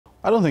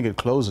I don't think it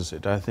closes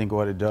it. I think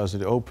what it does,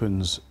 it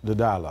opens the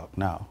dialogue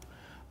now.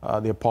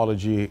 The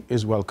apology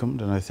is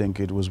welcomed, and I think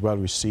it was well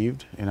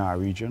received in our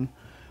region.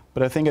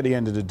 But I think at the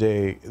end of the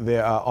day,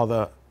 there are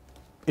other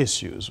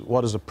issues.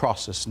 What is the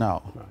process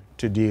now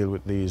to deal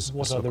with these?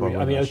 What are the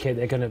I mean, okay,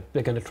 they're going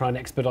to try and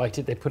expedite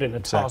it. They put in a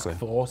task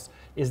force.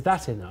 Is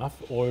that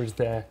enough, or is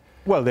there?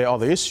 Well, there are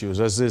other issues,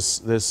 as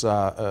this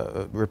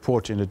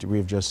reporting that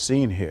we've just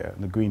seen here,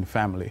 the Green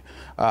family.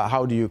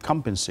 How do you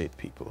compensate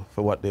people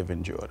for what they've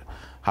endured?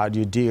 How do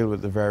you deal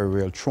with the very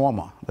real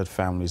trauma that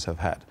families have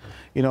had?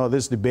 You know,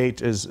 this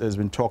debate has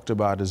been talked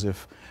about as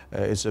if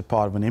it's a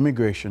part of an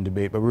immigration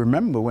debate. But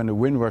remember, when the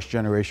Windrush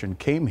generation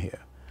came here,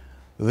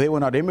 they were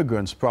not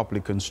immigrants properly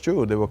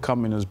construed. They were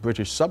coming as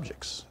British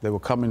subjects. They were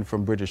coming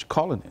from British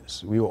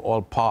colonies. We were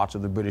all part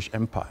of the British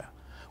Empire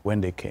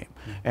when they came.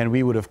 And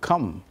we would have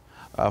come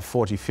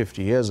 40,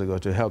 50 years ago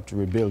to help to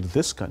rebuild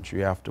this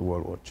country after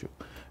World War II.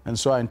 And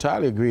so I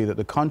entirely agree that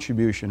the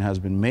contribution has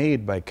been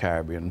made by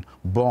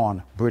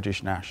Caribbean-born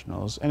British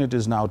nationals, and it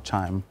is now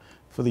time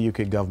for the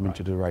UK government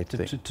to do the right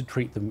thing. To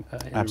treat them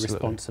in a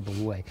responsible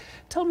way.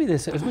 Tell me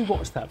this, as we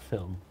watch that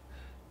film,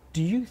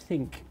 do you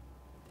think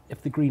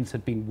if the Greens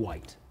had been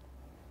white,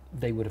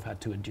 they would have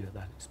had to endure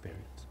that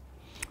experience?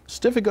 It's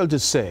difficult to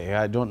say.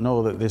 I don't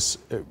know that this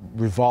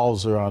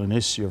revolves around an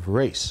issue of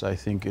race. I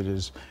think it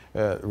is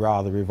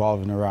rather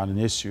revolving around an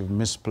issue of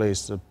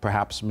misplaced,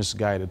 perhaps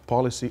misguided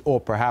policy, or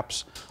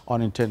perhaps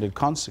unintended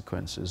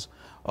consequences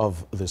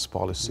of this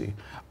policy.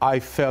 I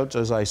felt,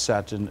 as I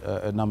sat in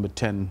number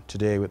 10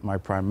 today with my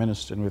Prime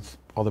Minister and with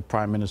other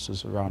Prime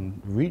Ministers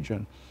around the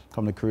region,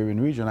 from the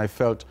Caribbean region, I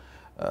felt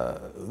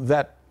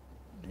that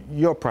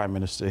your Prime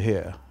Minister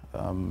here,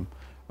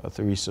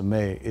 Theresa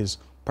May, is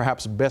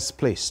perhaps best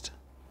placed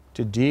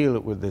to deal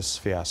with this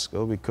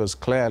fiasco, because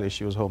clearly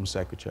she was Home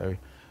Secretary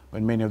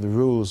when many of the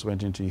rules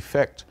went into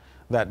effect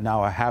that now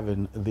are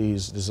having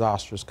these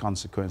disastrous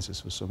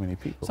consequences for so many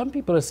people. Some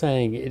people are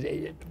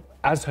saying,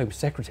 as Home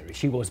Secretary,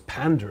 she was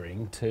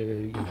pandering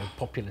to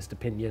populist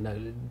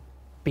opinion,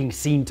 being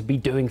seen to be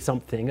doing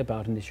something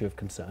about an issue of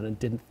concern, and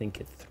didn't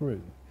think it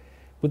through.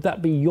 Would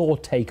that be your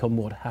take on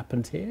what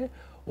happened here,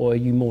 or are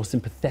you more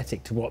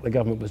sympathetic to what the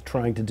government was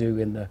trying to do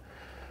in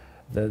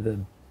the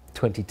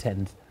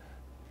 2010s?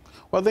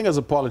 Well, I think as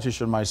a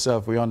politician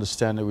myself, we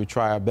understand that we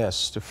try our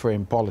best to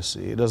frame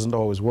policy. It doesn't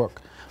always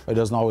work. It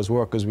doesn't always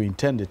work as we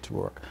intend it to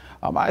work.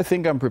 I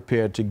think I'm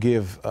prepared to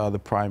give the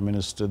Prime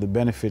Minister the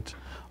benefit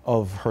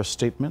of her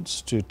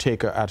statements, to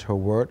take her at her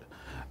word,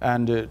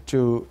 and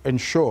to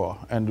ensure,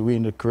 and we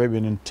in the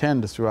Caribbean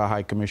intend through our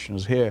High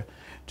Commissioners here,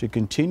 to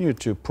continue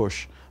to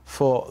push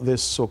for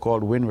this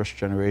so-called Windrush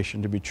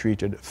generation to be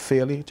treated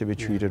fairly, to be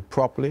treated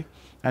properly,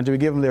 and to be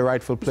given their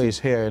rightful place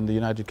here in the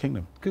United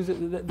Kingdom. Because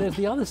there's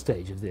the other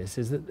stage of this,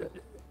 is that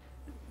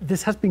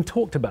this has been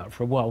talked about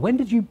for a while. When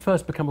did you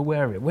first become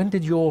aware of it? When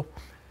did your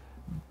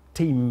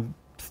team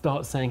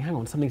start saying, hang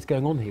on, something's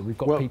going on here? We've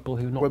got people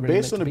who are not really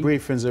based on the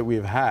briefings that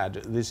we've had,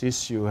 this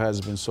issue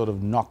has been sort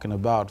of knocking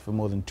about for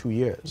more than 2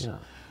 years. Yeah.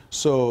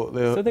 So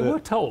they were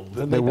told,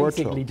 and they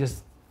basically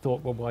just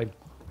thought, well, why,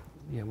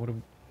 what a...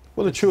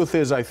 Well, the truth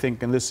is, I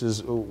think, and this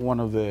is one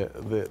of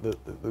the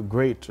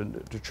great and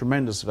the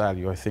tremendous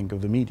value, I think,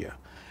 of the media,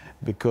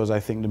 because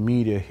I think the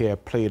media here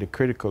played a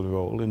critical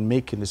role in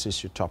making this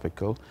issue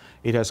topical.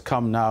 It has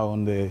come now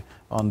on the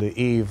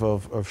eve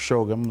of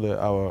Shogam,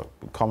 our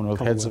Commonwealth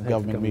Heads of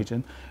Government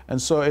meeting, and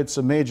so it's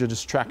a major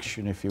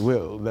distraction, if you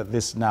will, that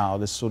this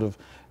sort of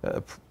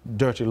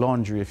dirty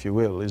laundry, if you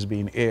will, is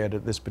being aired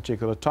at this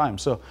particular time.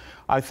 So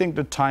I think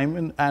the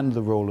timing and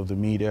the role of the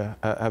media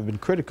have been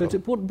critical.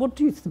 But what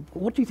do you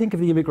think of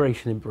the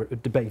immigration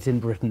debate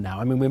in Britain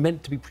now? I mean, we're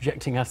meant to be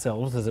projecting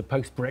ourselves as a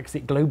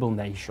post-Brexit global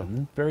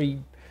nation,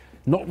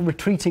 not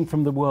retreating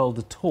from the world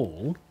at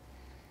all.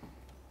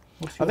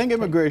 I think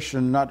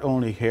immigration, not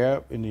only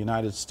here in the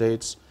United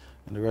States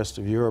and the rest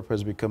of Europe,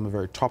 has become a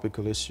very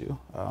topical issue.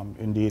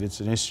 Indeed,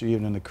 it's an issue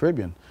even in the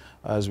Caribbean,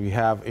 as we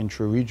have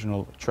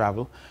intra-regional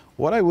travel.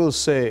 What I will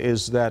say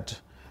is that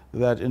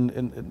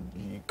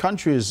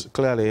countries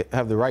clearly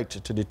have the right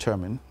to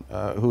determine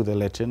who they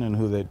let in and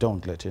who they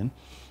don't let in.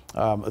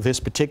 This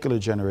particular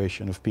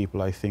generation of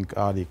people, I think,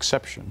 are the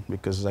exception,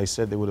 because, as I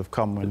said, they would have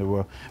come when they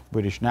were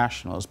British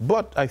nationals.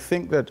 But I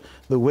think that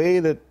the way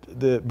that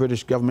the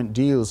British government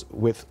deals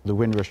with the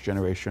Windrush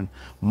generation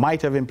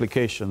might have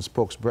implications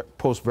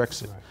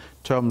post-Brexit, in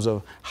terms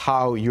of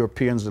how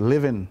Europeans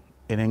living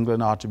in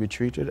England are to be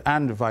treated,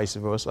 and vice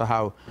versa,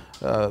 how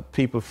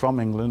people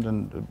from England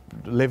and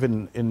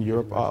living in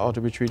Europe are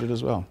to be treated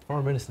as well.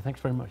 Foreign Minister,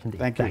 thanks very much indeed.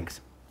 Thank you. Thanks.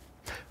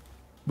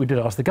 We did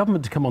ask the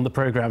government to come on the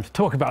programme to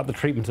talk about the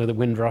treatment of the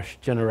Windrush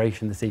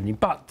generation this evening,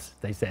 but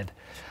they said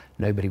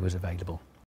nobody was available.